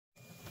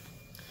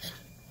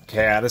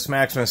Catus,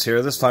 Maximus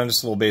here. This time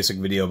just a little basic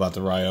video about the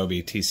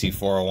Ryobi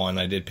TC401.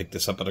 I did pick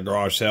this up at a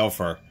garage sale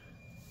for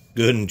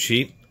good and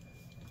cheap.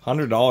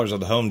 $100 at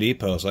the Home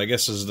Depot, so I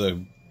guess this is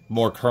the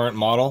more current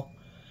model.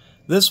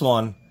 This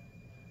one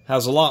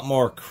has a lot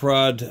more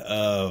crud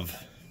of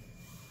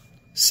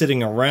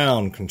sitting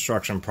around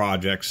construction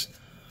projects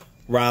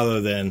rather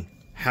than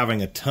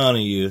having a ton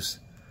of use.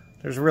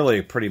 There's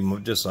really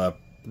just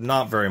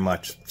not very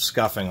much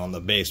scuffing on the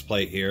base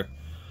plate here.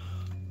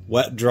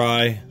 Wet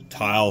dry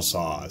tile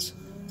saws.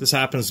 This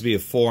happens to be a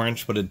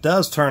 4-inch, but it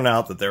does turn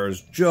out that there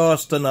is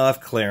just enough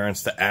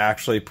clearance to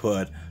actually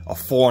put a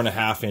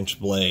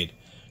 4.5-inch blade.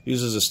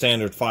 Uses a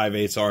standard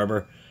 5/8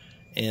 arbor,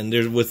 and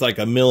there's with like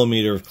a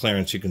millimeter of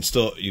clearance you can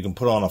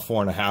put on a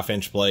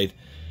 4.5-inch blade.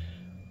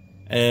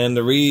 And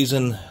the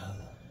reason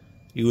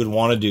you would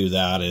want to do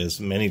that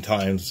is many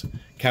times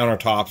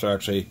countertops are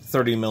actually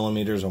 30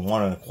 millimeters and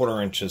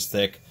 1.25 inches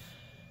thick,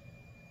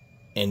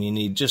 and you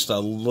need just a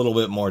little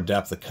bit more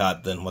depth of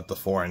cut than what the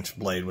 4-inch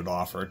blade would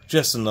offer,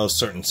 just in those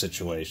certain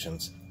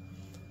situations.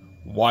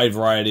 Wide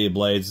variety of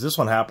blades. This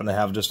one happened to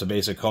have just a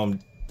basic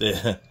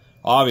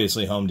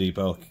obviously Home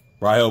Depot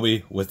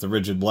Ryobi with the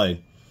rigid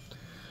blade.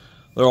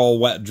 They're all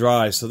wet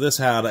dry, so this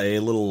had a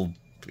little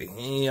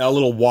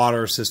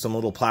water system, a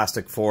little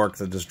plastic fork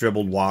that just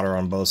dribbled water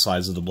on both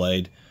sides of the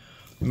blade.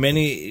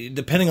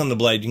 Depending on the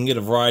blade, you can get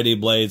a variety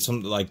of blades,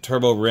 some like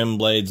turbo rim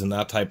blades and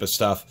that type of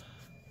stuff.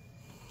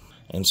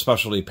 And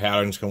specialty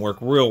patterns can work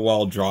real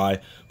well dry.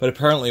 But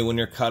apparently when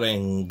you're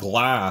cutting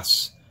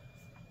glass,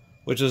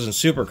 which isn't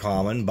super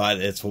common, but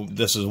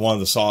this is one of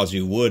the saws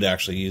you would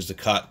actually use to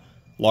cut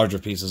larger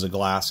pieces of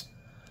glass.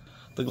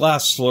 The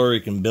glass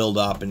slurry can build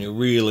up, and you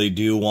really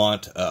do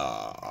want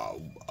a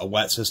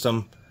wet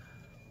system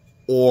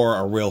or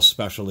a real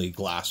specialty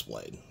glass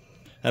blade.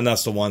 And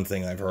that's the one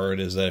thing I've heard,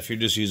 is that if you're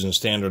just using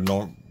standard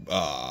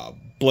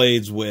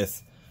blades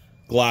with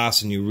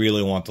glass and you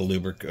really want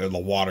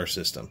the water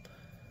system.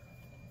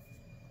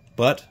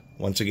 But,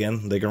 once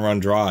again, they can run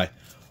dry.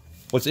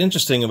 What's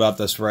interesting about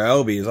this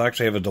Ryobi is I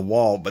actually have a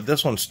DeWalt, but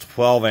this one's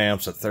 12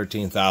 amps at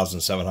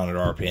 13,700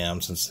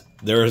 RPM. Since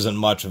there isn't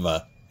much of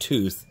a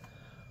tooth,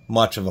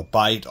 much of a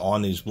bite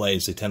on these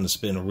blades, they tend to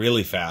spin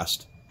really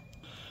fast.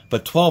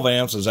 But 12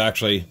 amps is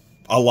actually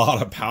a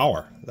lot of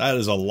power. That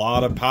is a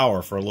lot of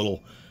power for a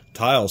little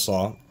tile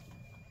saw.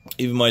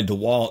 Even my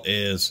DeWalt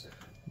is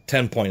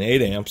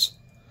 10.8 amps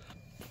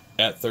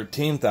at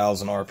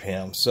 13,000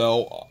 RPM.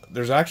 So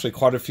there's actually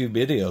quite a few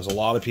videos. A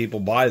lot of people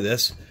buy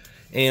this,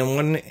 and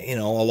when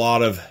a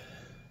lot of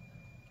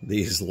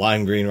these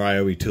lime green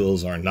Ryobi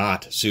tools are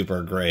not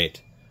super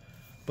great.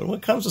 But when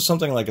it comes to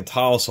something like a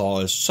tile saw,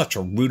 is such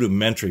a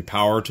rudimentary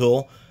power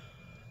tool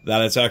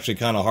that it's actually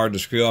kind of hard to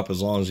screw up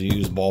as long as you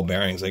use ball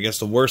bearings. I guess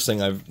the worst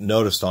thing I've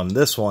noticed on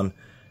this one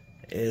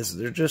is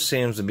there just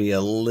seems to be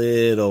a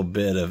little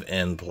bit of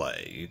end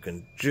play. You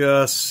can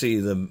just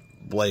see the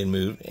blade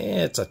move.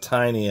 It's a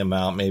tiny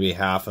amount, maybe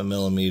half a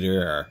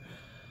millimeter or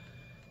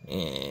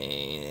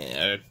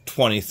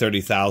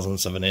 20-30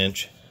 thousandths of an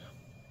inch.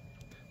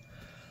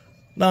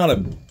 Not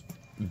a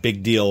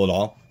big deal at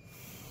all.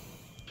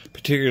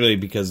 Particularly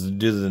because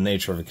due to the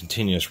nature of a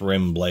continuous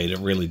rim blade, it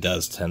really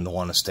does tend to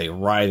want to stay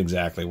right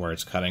exactly where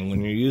it's cutting.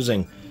 When you're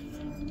using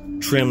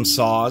trim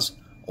saws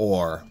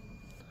or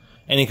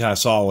any kind of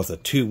saw with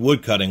a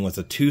wood cutting with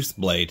a tooth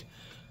blade,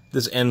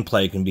 this end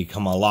play can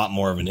become a lot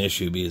more of an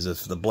issue, because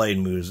if the blade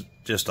moves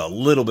just a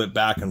little bit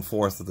back and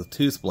forth with the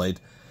tooth blade,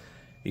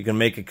 you can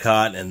make a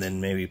cut and then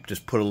maybe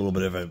just put a little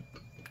bit of a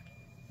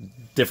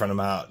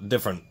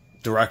different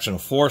direction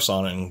of force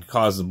on it and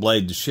cause the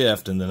blade to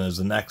shift, and then as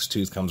the next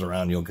tooth comes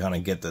around, you'll kind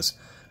of get this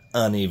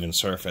uneven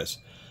surface.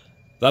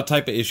 That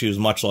type of issue is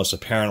much less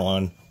apparent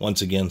on,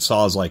 once again,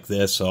 saws like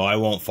this, so I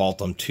won't fault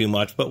them too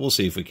much, but we'll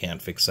see if we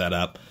can't fix that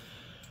up.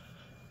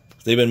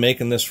 They've been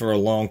making this for a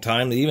long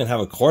time. They even have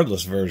a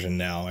cordless version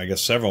now. I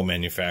guess several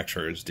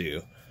manufacturers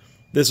do.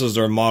 This is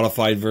their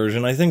modified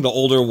version. I think the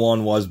older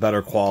one was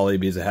better quality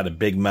because it had a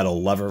big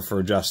metal lever for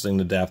adjusting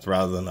the depth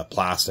rather than a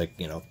plastic,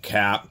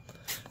 cap.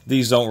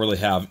 These don't really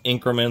have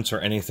increments or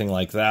anything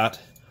like that.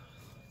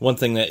 One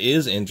thing that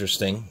is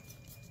interesting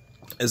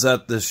is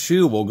that the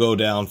shoe will go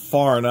down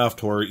far enough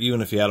to where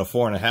even if you had a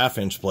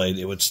 4.5-inch blade,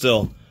 it would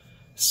still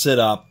sit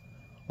up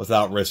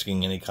without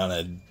risking any kind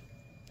of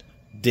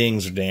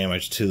dings or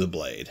damage to the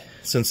blade.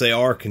 Since they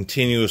are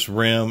continuous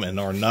rim and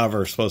are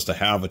never supposed to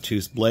have a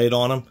toothed blade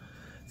on them,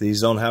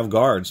 these don't have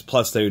guards.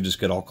 Plus, they would just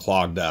get all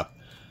clogged up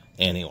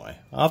anyway.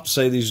 I'll have to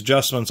say these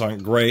adjustments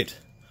aren't great,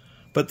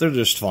 but they're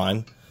just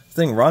fine. The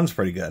thing runs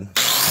pretty good.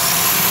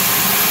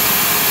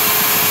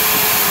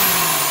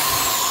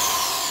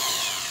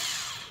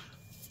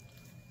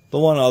 The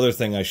one other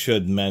thing I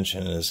should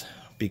mention is,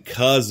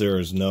 because there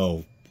is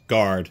no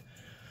guard,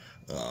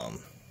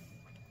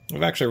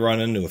 I've actually run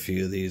into a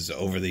few of these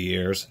over the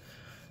years.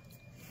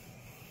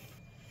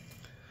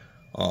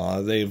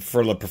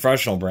 For the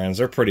professional brands,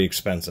 they're pretty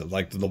expensive.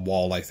 Like the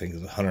DeWalt, I think,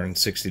 is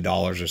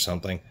 $160 or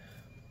something.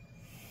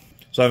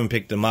 So I haven't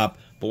picked them up.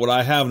 But what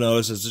I have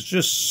noticed is it's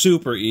just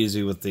super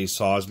easy with these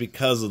saws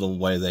because of the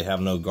way they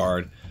have no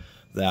guard.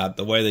 that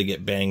the way they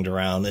get banged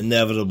around,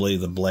 inevitably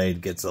the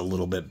blade gets a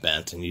little bit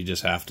bent, and you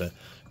just have to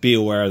be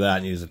aware of that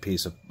and use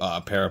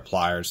a pair of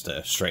pliers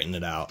to straighten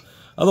it out.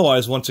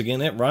 Otherwise, once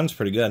again, it runs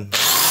pretty good.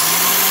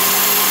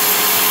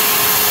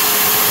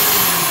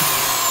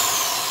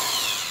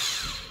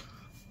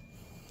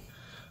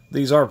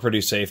 These are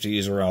pretty safe to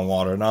use around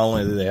water. Not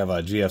only do they have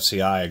a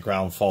GFCI, a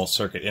ground fault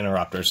circuit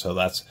interrupter, so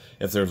that's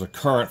if there's a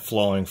current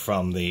flowing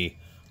from the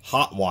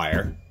hot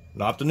wire,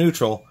 not the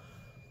neutral,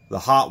 the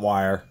hot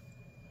wire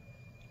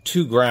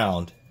to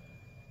ground,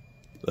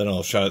 then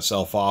it'll shut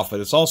itself off. But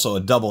it's also a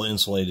double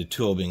insulated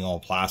tool, being all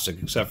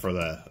plastic except for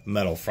the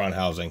metal front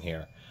housing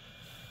here.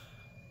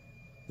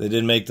 They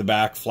did make the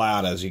back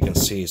flat, as you can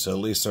see, so at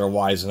least they're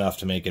wise enough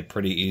to make it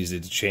pretty easy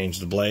to change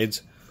the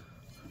blades.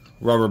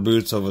 Rubber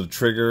boots over the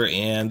trigger,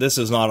 and this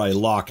is not a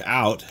lock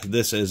out,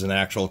 this is an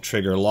actual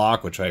trigger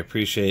lock, which I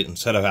appreciate.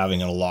 Instead of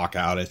having a lock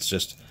out, it's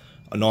just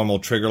a normal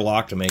trigger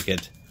lock to make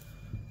it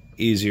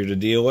easier to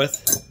deal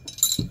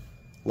with.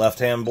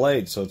 Left-hand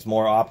blade, so it's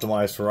more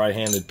optimized for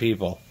right-handed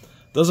people.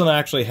 Doesn't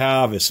actually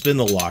have a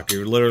spindle lock.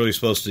 You're literally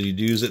supposed to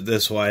use it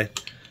this way.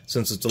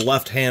 Since it's a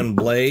left-hand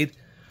blade,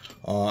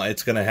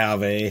 it's going to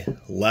have a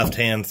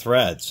left-hand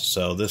threads,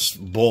 so this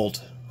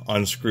bolt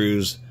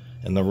unscrews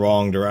in the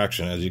wrong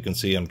direction. As you can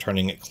see, I'm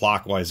turning it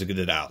clockwise to get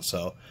it out.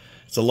 So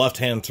it's a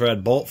left-hand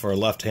thread bolt for a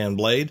left-hand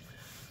blade.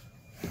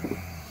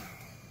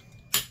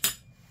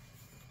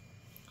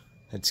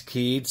 It's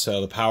keyed,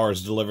 so the power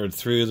is delivered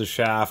through the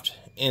shaft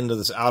into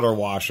this outer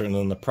washer, and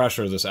then the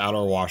pressure of this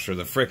outer washer,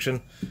 the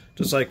friction,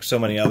 just like so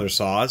many other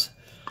saws,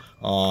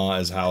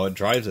 is how it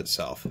drives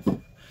itself.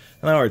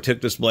 And I already took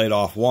this blade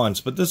off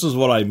once, but this is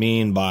what I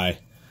mean by,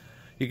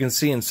 you can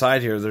see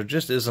inside here, there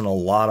just isn't a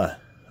lot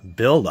of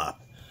buildup.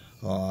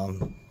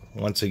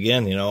 Once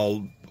again, you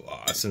know,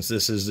 since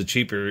this is the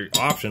cheaper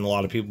option, a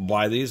lot of people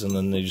buy these and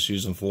then they just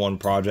use them for one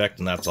project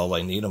and that's all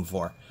they need them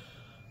for.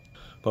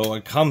 But when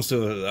it comes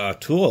to a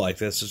tool like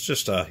this, it's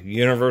just a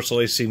universal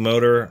AC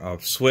motor, a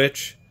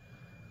switch,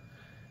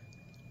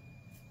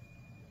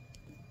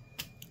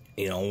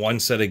 you know, one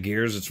set of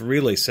gears. It's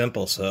really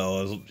simple.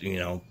 So, you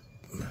know,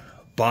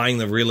 buying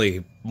the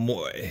really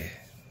more,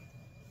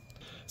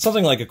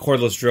 something like a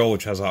cordless drill,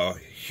 which has a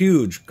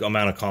huge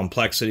amount of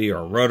complexity, or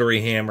a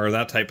rotary hammer,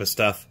 that type of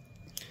stuff,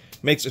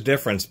 makes a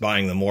difference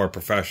buying the more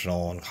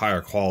professional and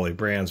higher quality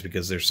brands,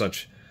 because they're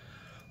such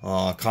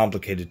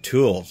complicated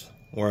tools.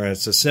 Where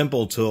it's a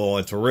simple tool,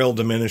 it's a real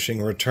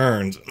diminishing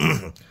returns.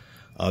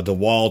 A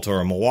DeWalt or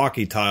a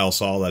Milwaukee tile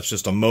saw, that's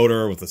just a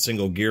motor with a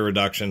single gear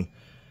reduction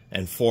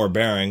and 4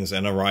 bearings,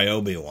 and a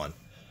Ryobi one.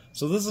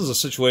 So this is a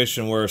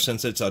situation where,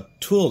 since it's a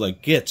tool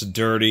that gets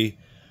dirty,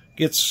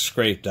 gets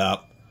scraped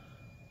up,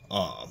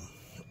 why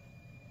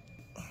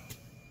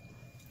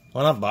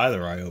not buy the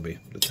Ryobi,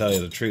 to tell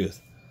you the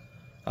truth?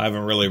 I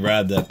haven't really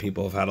read that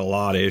people have had a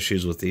lot of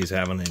issues with these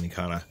having any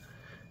kind of,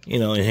 you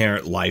know,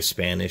 inherent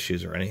lifespan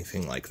issues or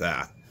anything like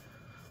that.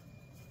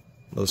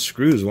 Those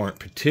screws weren't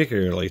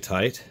particularly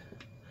tight.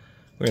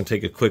 We're going to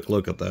take a quick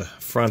look at the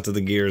front of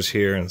the gears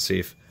here and see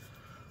if...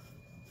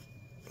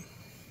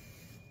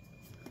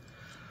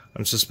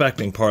 I'm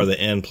suspecting part of the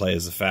end play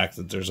is the fact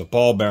that there's a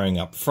ball bearing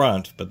up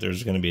front, but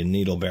there's going to be a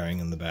needle bearing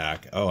in the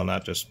back. Oh, and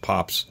that just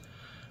pops.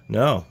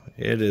 No,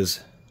 it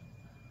is...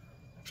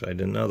 Actually, I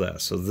didn't know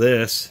that. So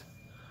this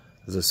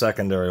is a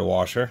secondary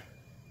washer.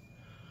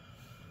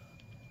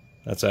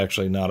 That's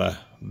actually not a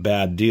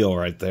bad deal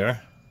right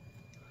there.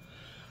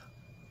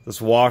 This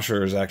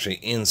washer is actually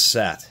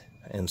inset,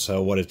 and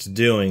so what it's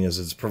doing is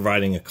it's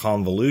providing a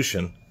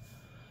convolution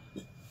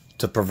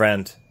to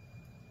prevent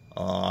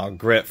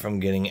grit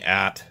from getting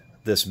at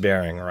this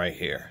bearing right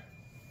here.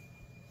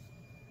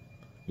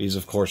 Because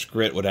of course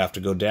grit would have to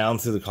go down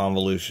through the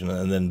convolution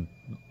and then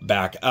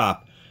back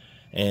up,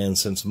 and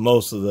since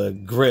most of the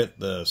grit,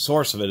 the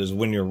source of it is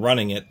when you're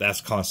running it,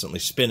 that's constantly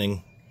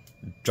spinning,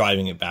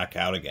 driving it back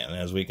out again.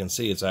 As we can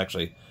see, it's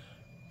actually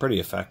pretty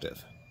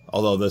effective.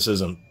 Although this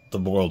isn't the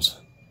world's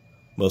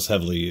most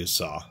heavily used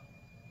saw.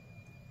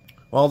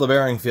 Well, the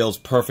bearing feels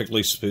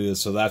perfectly smooth,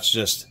 so that's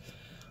just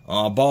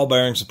ball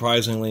bearing.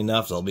 Surprisingly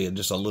enough, there'll be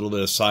just a little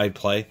bit of side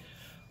play.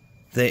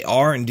 They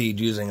are indeed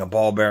using a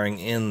ball bearing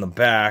in the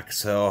back,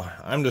 so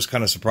I'm just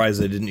kind of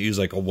surprised they didn't use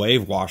like a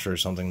wave washer or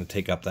something to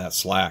take up that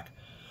slack.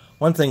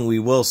 One thing we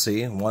will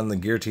see, one, the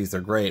gear teeth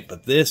are great,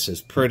 but this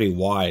is pretty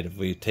wide. If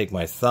we take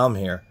my thumb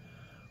here,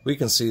 we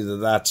can see that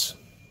that's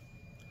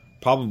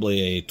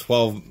probably a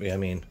 12, I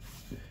mean,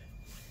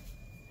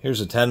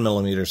 here's a 10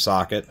 millimeter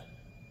socket,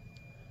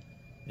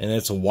 and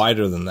it's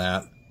wider than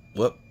that.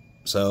 Whoop.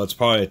 So it's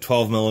probably a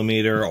 12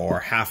 millimeter or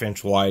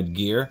half-inch wide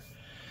gear.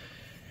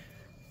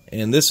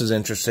 And this is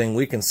interesting.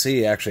 We can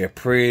see actually a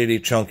pretty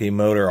chunky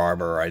motor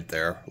arbor right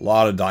there. A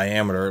lot of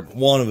diameter.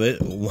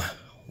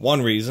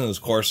 One reason is,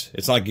 of course,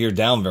 it's not geared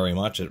down very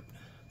much.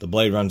 The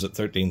blade runs at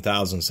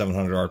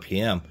 13,700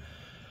 RPM.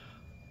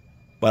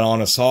 But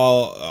on a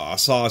saw,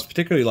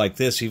 particularly like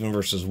this, even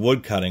versus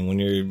wood cutting, when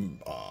you're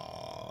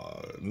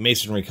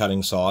masonry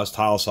cutting saws,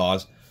 tile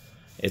saws,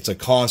 It's a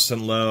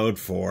constant load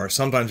for,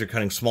 sometimes you're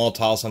cutting small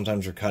tile,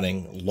 sometimes you're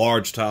cutting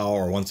large tile,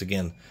 or once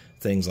again,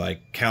 things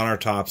like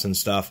countertops and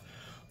stuff.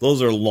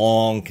 Those are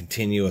long,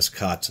 continuous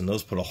cuts, and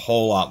those put a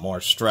whole lot more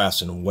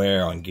stress and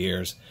wear on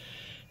gears.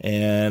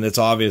 And it's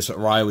obvious that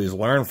Ryobi's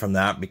learned from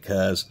that,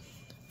 because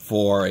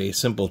for a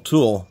simple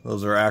tool,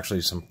 those are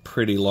actually some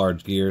pretty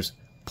large gears.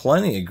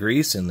 Plenty of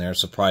grease in there,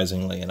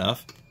 surprisingly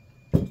enough.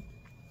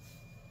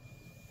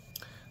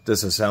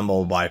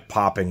 Disassembled by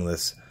popping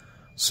this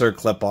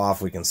circlip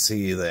off. We can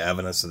see the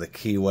evidence of the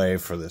keyway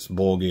for this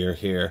bull gear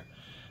here.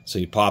 So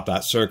you pop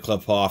that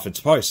circlip off. It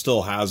probably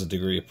still has a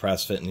degree of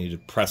press fit, and you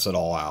just press it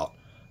all out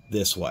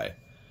this way.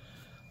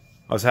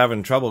 I was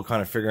having trouble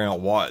kind of figuring out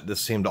what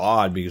this seemed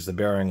odd, because the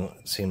bearing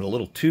seemed a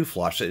little too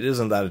flush. It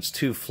isn't that it's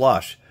too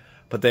flush,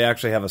 but they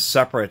actually have a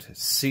separate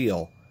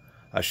seal,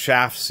 a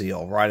shaft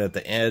seal right at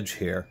the edge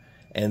here,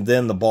 and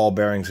then the ball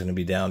bearing's going to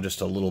be down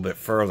just a little bit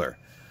further,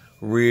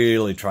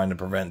 really trying to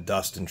prevent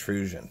dust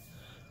intrusion.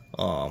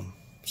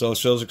 So it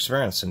shows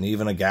experience, and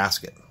even a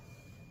gasket.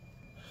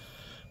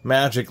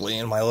 Magically,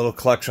 in my little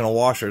collection of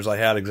washers, I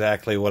had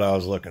exactly what I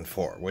was looking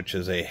for, which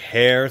is a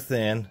hair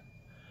thin.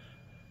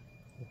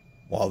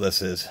 Well,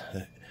 this is,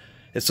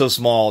 it's so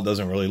small it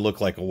doesn't really look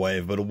like a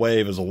wave, but a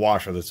wave is a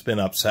washer that's been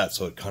upset,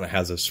 so it kind of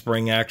has a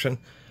spring action.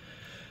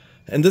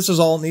 And this is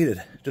all it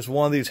needed. Just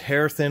one of these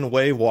hair thin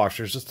wave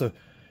washers, just to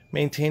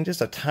maintain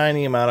just a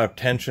tiny amount of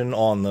tension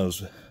on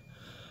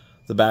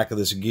the back of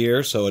this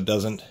gear, so it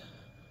doesn't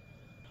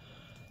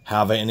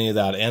have any of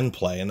that end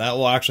play, and that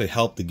will actually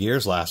help the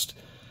gears last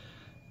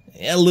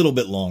a little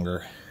bit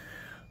longer.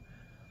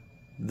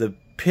 The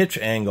pitch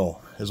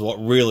angle is what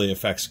really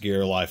affects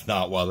gear life,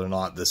 not whether or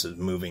not this is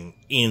moving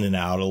in and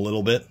out a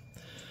little bit,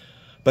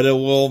 but it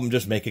will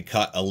just make it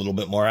cut a little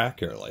bit more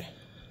accurately.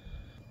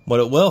 What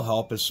it will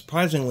help is,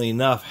 surprisingly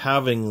enough,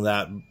 having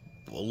that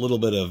little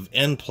bit of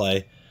end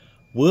play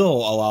will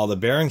allow the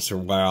bearings to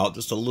wear out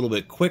just a little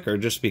bit quicker,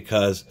 just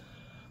because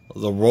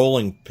the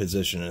rolling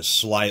position is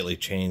slightly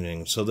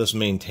changing. So this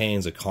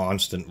maintains a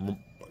constant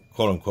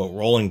quote-unquote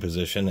rolling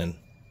position, and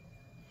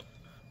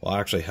will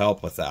actually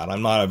help with that.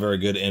 I'm not a very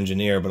good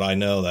engineer, but I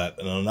know that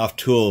enough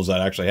tools that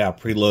actually have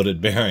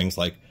preloaded bearings,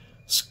 like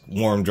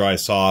warm dry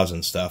saws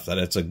and stuff, that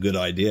it's a good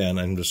idea, and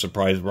I'm just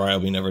surprised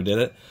Ryobi never did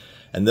it.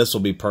 And this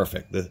will be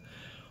perfect. The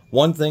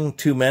one thing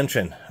to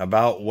mention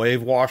about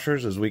wave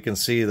washers is we can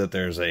see that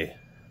there's a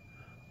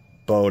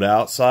bowed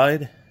out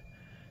side,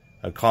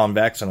 a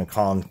convex and a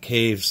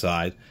concave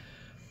side.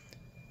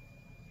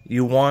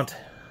 You want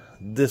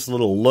this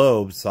little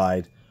lobe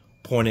side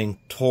pointing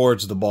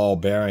towards the ball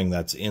bearing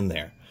that's in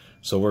there.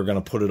 So we're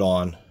going to put it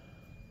on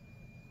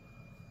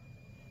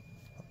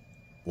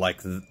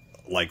like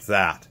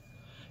that.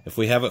 If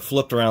we have it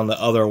flipped around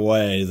the other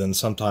way, then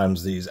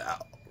sometimes these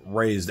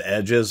raised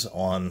edges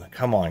on,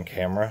 come on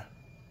camera,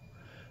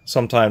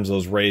 sometimes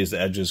those raised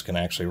edges can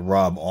actually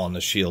rub on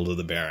the shield of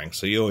the bearing.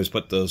 So you always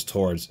put those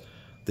towards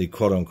the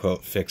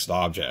quote-unquote fixed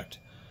object.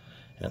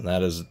 And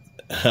that is,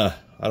 I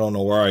don't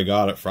know where I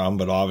got it from,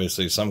 but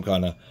obviously some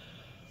kind of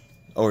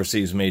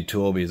overseas made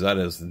tool, because that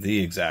is the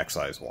exact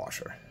size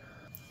washer.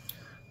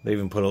 They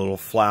even put a little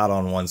flat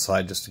on one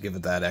side just to give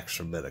it that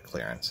extra bit of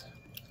clearance.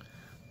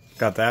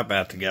 Got that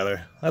back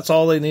together. That's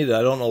all they needed.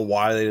 I don't know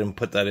why they didn't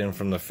put that in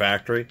from the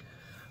factory.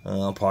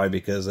 Probably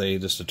because they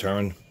just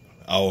determined,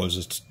 oh, it was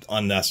just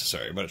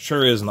unnecessary. But it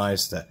sure is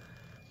nice to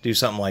do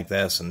something like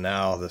this, and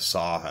now the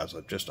saw has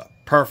just a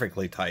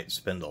perfectly tight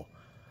spindle,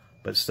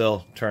 but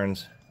still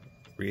turns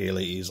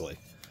really easily.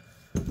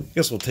 I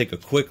guess we'll take a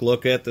quick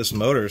look at this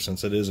motor,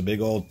 since it is a big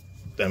old,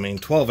 I mean,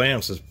 12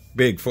 amps is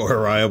big for a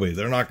Ryobi.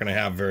 They're not going to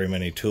have very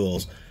many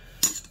tools.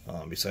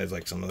 Besides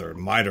like some of their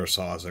miter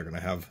saws, they're going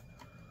to have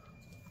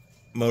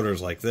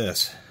motors like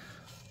this,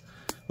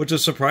 which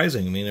is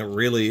surprising. I mean, it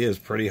really is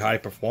pretty high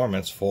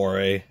performance for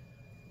a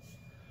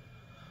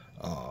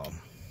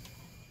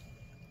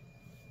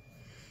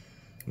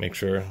make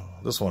sure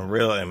this one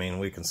really, I mean,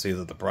 we can see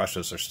that the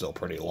brushes are still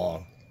pretty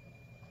long.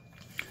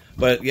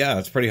 But yeah,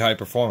 it's pretty high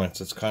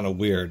performance. It's kind of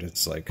weird.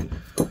 It's like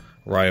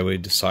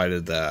Ryobi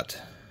decided that,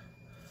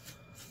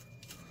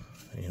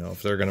 you know,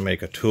 if they're going to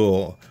make a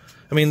tool.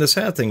 I mean, the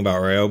sad thing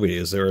about Ryobi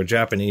is they're a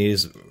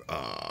Japanese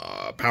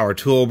power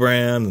tool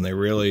brand, and they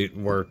really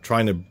were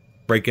trying to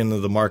break into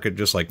the market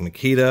just like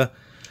Makita.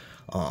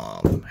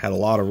 Had a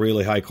lot of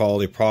really high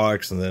quality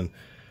products, and then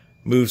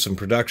moved some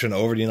production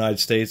over to the United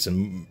States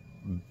and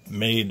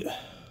made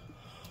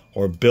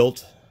or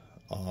built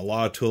a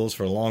lot of tools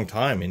for a long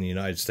time in the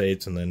United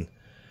States, and then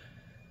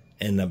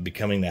ended up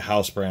becoming the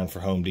house brand for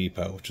Home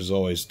Depot, which is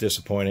always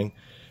disappointing.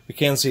 We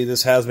can see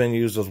this has been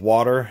used with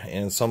water,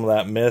 and some of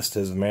that mist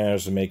has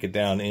managed to make it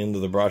down into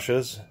the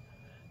brushes.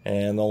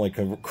 And the only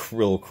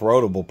real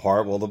corrodable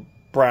part, well, the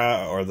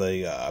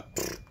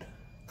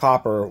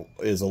copper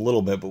is a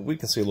little bit, but we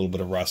can see a little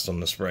bit of rust on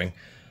the spring.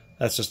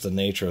 That's just the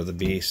nature of the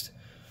beast.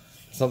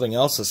 Something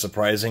else that's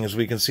surprising is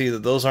we can see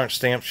that those aren't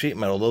stamped sheet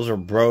metal. Those are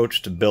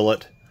broached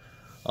billet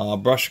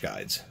brush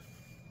guides,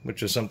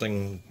 which is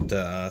something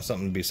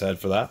to be said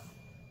for that.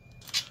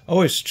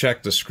 Always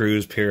check the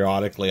screws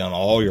periodically on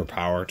all your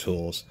power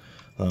tools.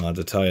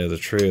 to tell you the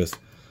truth.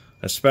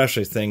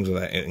 Especially things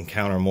that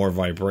encounter more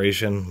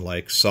vibration,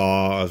 like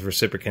saws,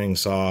 reciprocating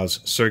saws,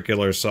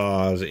 circular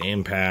saws,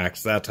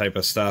 impacts, that type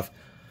of stuff.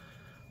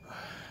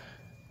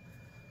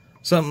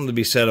 Something to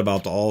be said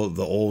about all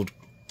the old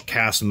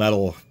cast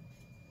metal,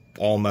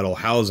 all metal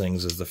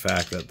housings is the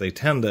fact that they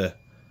tend to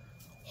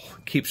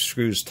keep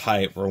screws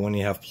tight, where when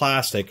you have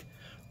plastic,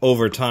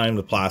 over time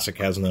the plastic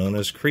has known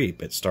as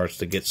creep. It starts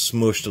to get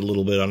smooshed a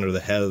little bit under the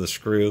head of the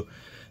screw,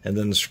 and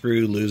then the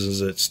screw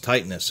loses its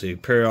tightness, so you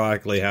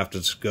periodically have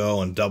to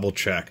go and double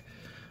check.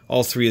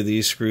 All three of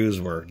these screws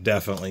were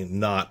definitely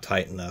not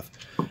tight enough,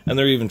 and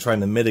they're even trying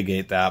to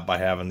mitigate that by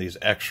having these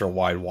extra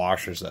wide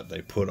washers that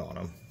they put on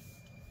them.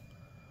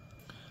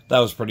 That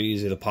was pretty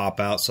easy to pop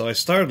out, so I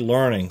started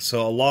learning.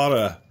 So a lot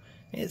of,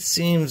 it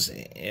seems,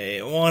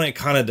 one, it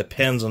kind of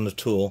depends on the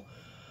tool,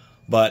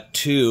 but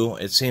two,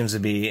 it seems to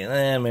be,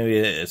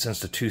 maybe since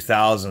the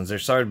 2000s, there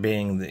started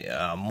being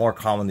the, more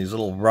common, these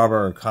little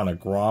rubber kind of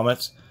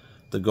grommets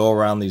that go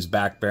around these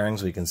back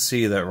bearings. We can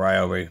see that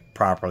Ryobi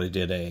properly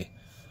did a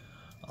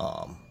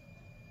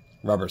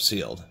rubber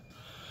sealed.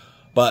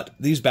 But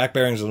these back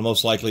bearings are the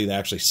most likely to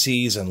actually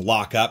seize and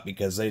lock up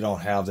because they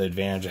don't have the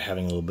advantage of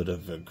having a little bit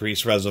of a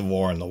grease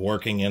reservoir in the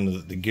working end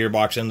of the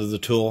gearbox end of the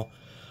tool.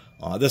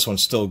 This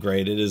one's still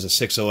great. It is a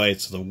 608,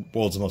 so the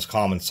world's most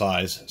common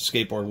size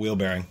skateboard wheel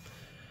bearing,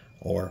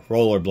 or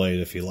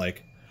rollerblade if you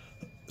like.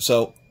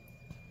 So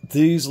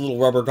these little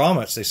rubber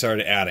grommets they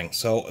started adding.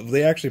 So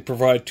they actually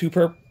provide two.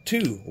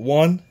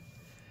 One,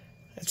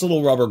 it's a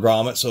little rubber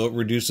grommet, so it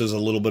reduces a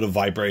little bit of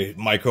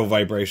micro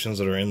vibrations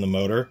that are in the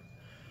motor,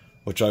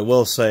 which I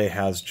will say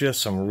has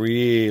just some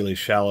really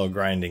shallow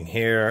grinding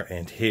here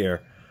and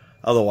here.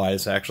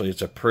 Otherwise, actually,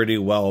 it's a pretty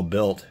well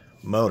built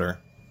motor.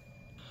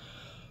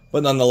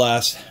 But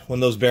nonetheless, when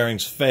those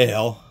bearings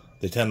fail,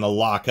 they tend to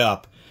lock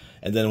up,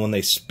 and then when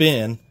they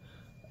spin,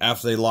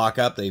 after they lock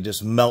up, they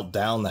just melt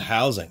down the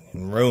housing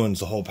and ruins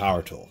the whole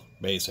power tool,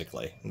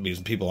 basically, because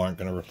people aren't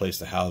going to replace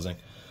the housing.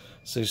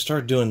 So you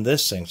start doing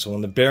this thing. So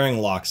when the bearing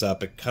locks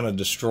up, it kind of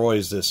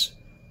destroys this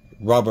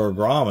rubber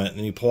grommet,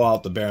 and you pull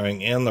out the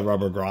bearing and the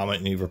rubber grommet,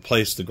 and you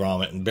replace the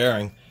grommet and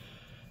bearing,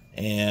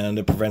 and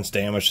it prevents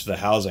damage to the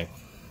housing.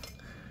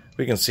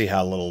 We can see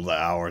how little the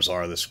hours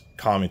are. This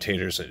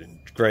commutator's in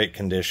great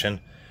condition.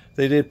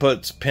 They did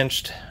put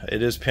pinched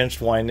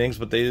windings,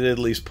 but they did at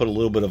least put a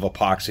little bit of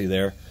epoxy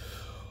there.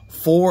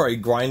 For a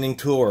grinding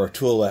tool, or a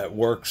tool that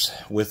works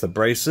with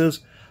abrasives,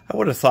 I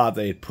would have thought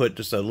they'd put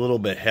just a little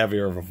bit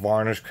heavier of a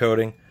varnish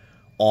coating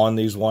on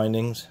these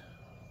windings.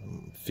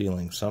 I'm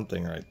feeling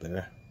something right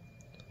there.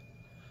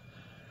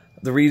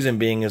 The reason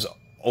being is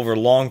over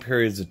long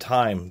periods of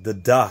time, the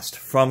dust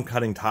from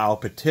cutting tile,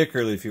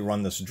 particularly if you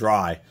run this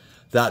dry,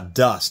 that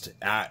dust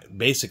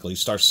basically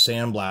starts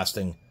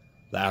sandblasting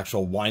the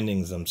actual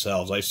windings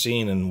themselves. I've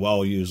seen in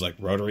well-used like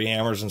rotary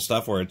hammers and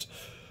stuff where it's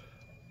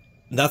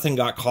nothing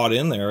got caught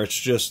in there. It's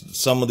just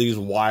some of these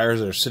wires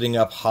that are sitting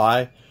up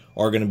high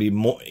are going to be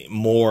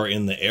more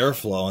in the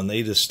airflow, and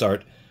they just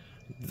start,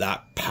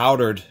 that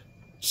powdered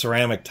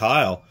ceramic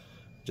tile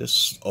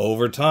just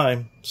over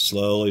time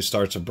slowly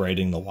starts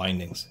abrading the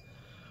windings.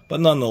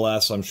 But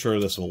nonetheless, I'm sure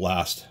this will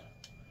last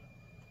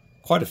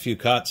quite a few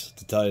cuts,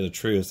 to tell you the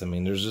truth. I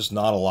mean, there's just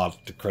not a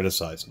lot to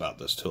criticize about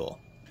this tool.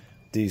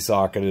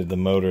 Desocketed the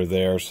motor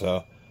there,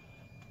 so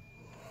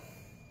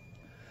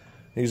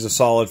use a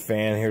solid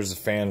fan. Here's the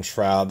fan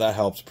shroud. That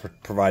helps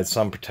provide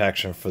some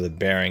protection for the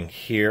bearing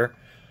here,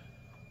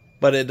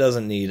 but it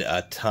doesn't need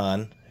a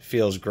ton. It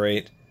feels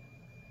great.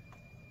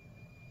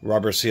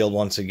 Rubber sealed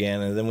once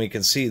again, and then we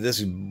can see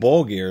this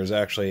bowl gear is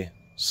actually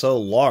so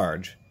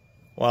large.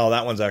 Well,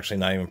 that one's actually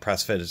not even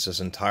press fit. It's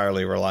just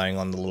entirely relying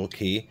on the little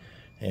key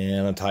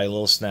and a tiny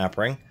little snap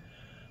ring.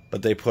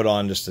 But they put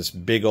on just this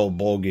big old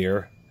bowl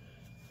gear.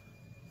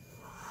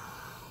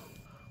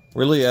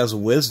 Really, as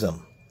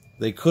wisdom,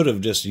 they could have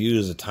just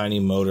used a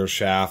tiny motor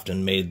shaft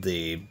and made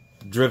the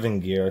driven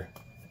gear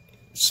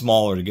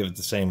smaller to give it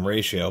the same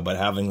ratio, but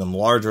having them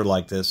larger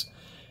like this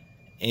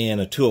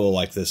and a tool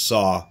like this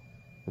saw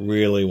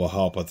really will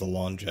help with the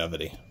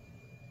longevity.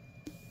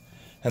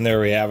 And there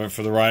we have it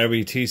for the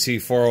Ryobi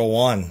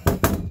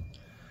TC401.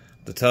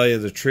 To tell you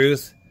the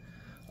truth,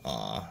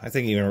 I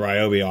think even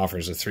Ryobi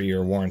offers a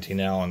 3-year warranty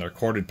now on their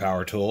corded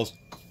power tools.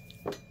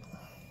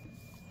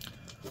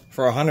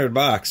 For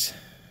 $100,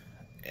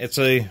 it's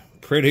a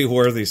pretty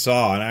worthy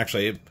saw, and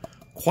actually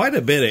quite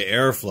a bit of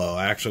airflow.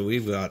 Actually,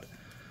 we've got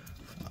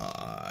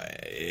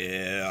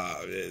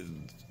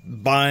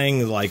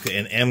buying like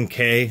an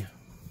MK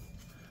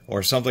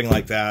or something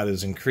like that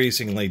is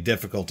increasingly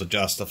difficult to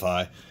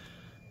justify,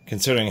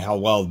 considering how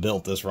well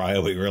built this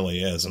Ryobi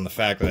really is, and the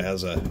fact that it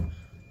has a,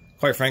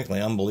 quite frankly,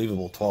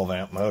 unbelievable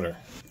 12-amp motor.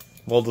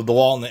 Well, the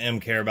DeWalt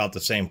and the MK are about the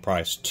same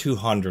price,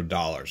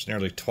 $200,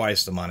 nearly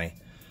twice the money.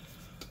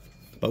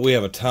 But we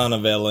have a ton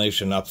of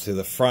ventilation up through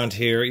the front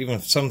here,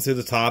 even some through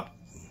the top,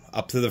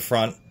 up to the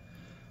front,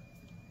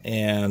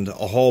 and a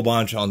whole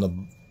bunch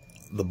on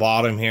the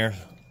bottom here.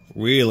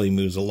 Really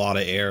moves a lot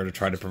of air to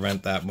try to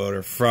prevent that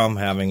motor from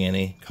having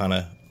any kind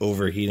of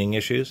overheating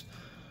issues.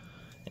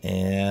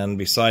 And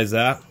besides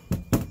that,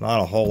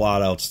 not a whole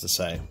lot else to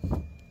say.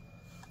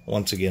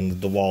 Once again, the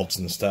DeWalt's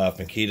and stuff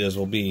and Catus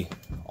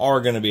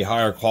are going to be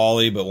higher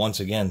quality, but once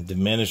again,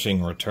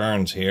 diminishing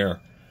returns here.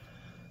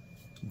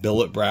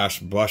 Billet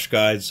brush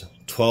guides,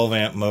 12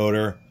 amp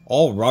motor,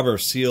 all rubber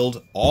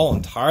sealed, all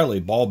entirely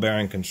ball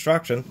bearing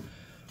construction,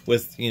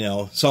 with, you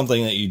know,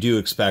 something that you do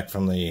expect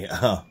from the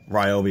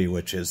Ryobi,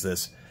 which is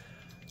this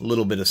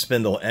little bit of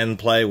spindle end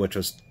play, which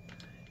was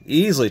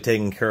easily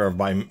taken care of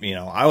by, you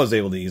know, I was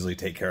able to easily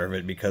take care of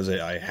it because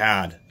I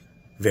had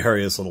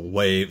various little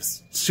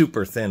waves,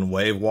 super thin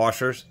wave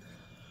washers.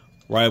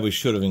 Ryobi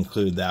should have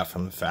included that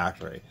from the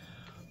factory.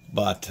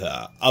 But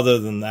other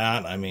than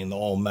that, I mean, the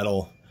all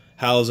metal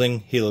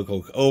housing,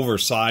 helical,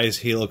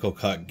 oversized helical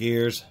cut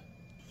gears,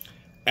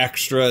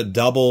 extra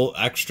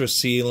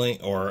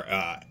sealing, or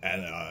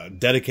a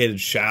dedicated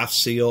shaft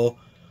seal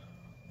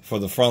for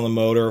the front of the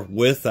motor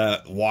with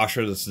that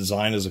washer that's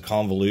designed as a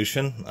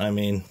convolution. I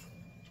mean,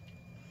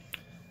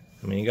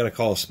 you got to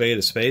call a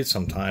spade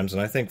sometimes,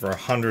 and I think for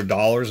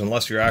 $100,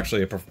 unless you're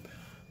actually a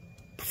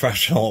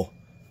professional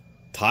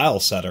tile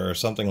setter or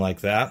something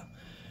like that,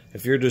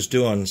 if you're just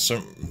doing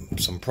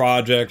some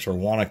projects or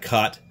want to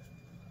cut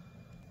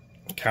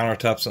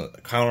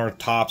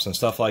countertops and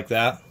stuff like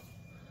that,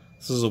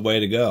 this is a way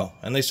to go.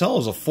 And they sell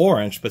as a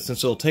 4-inch, but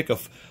since it'll take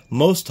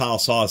most tile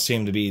saws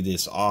seem to be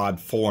this odd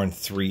 4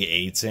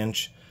 3/8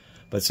 inch,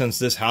 but since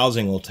this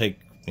housing will take,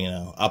 you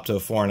know, up to a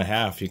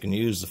 4.5, you can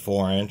use the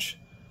 4-inch,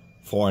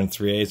 4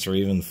 3/8, or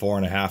even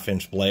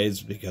 4.5-inch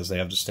blades, because they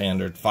have the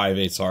standard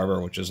 5/8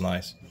 arbor, which is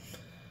nice.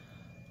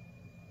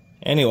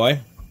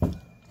 Anyway,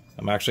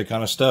 I'm actually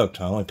kind of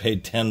stoked. I only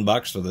paid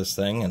 $10 for this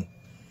thing, and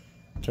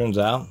turns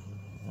out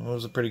it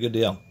was a pretty good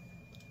deal.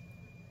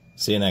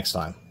 See you next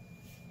time.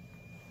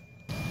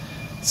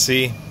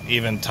 See,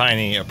 even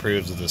Tiny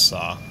approves of this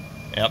saw.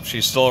 Yep,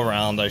 she's still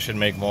around. I should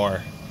make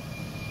more,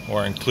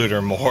 or include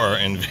her more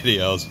in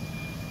videos.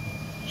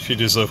 She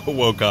just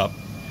woke up.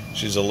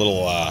 She's a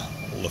little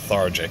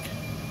lethargic.